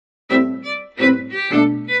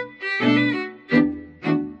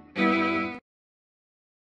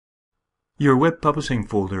Your web publishing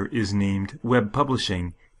folder is named Web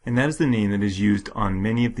Publishing, and that is the name that is used on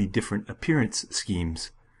many of the different appearance schemes.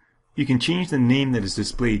 You can change the name that is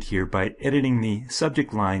displayed here by editing the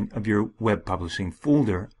subject line of your web publishing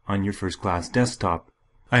folder on your FirstClass desktop.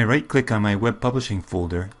 I right-click on my web publishing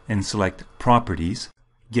folder and select Properties,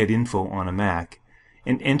 Get Info on a Mac,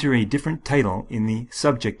 and enter a different title in the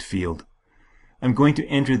subject field. I'm going to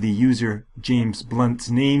enter the user James Blunt's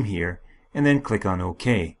name here and then click on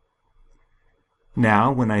OK.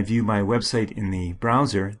 Now, when I view my website in the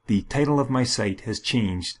browser, the title of my site has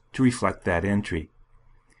changed to reflect that entry.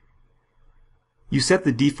 You set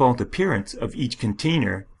the default appearance of each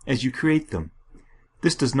container as you create them.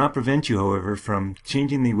 This does not prevent you, however, from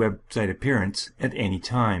changing the website appearance at any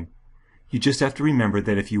time. You just have to remember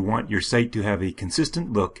that if you want your site to have a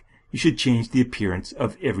consistent look, you should change the appearance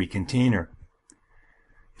of every container.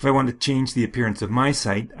 If I want to change the appearance of my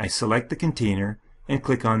site, I select the container and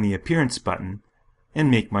click on the Appearance button and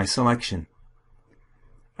make my selection.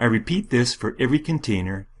 I repeat this for every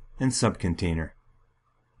container and subcontainer.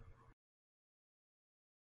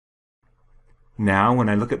 Now, when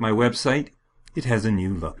I look at my website, it has a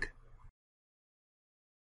new look.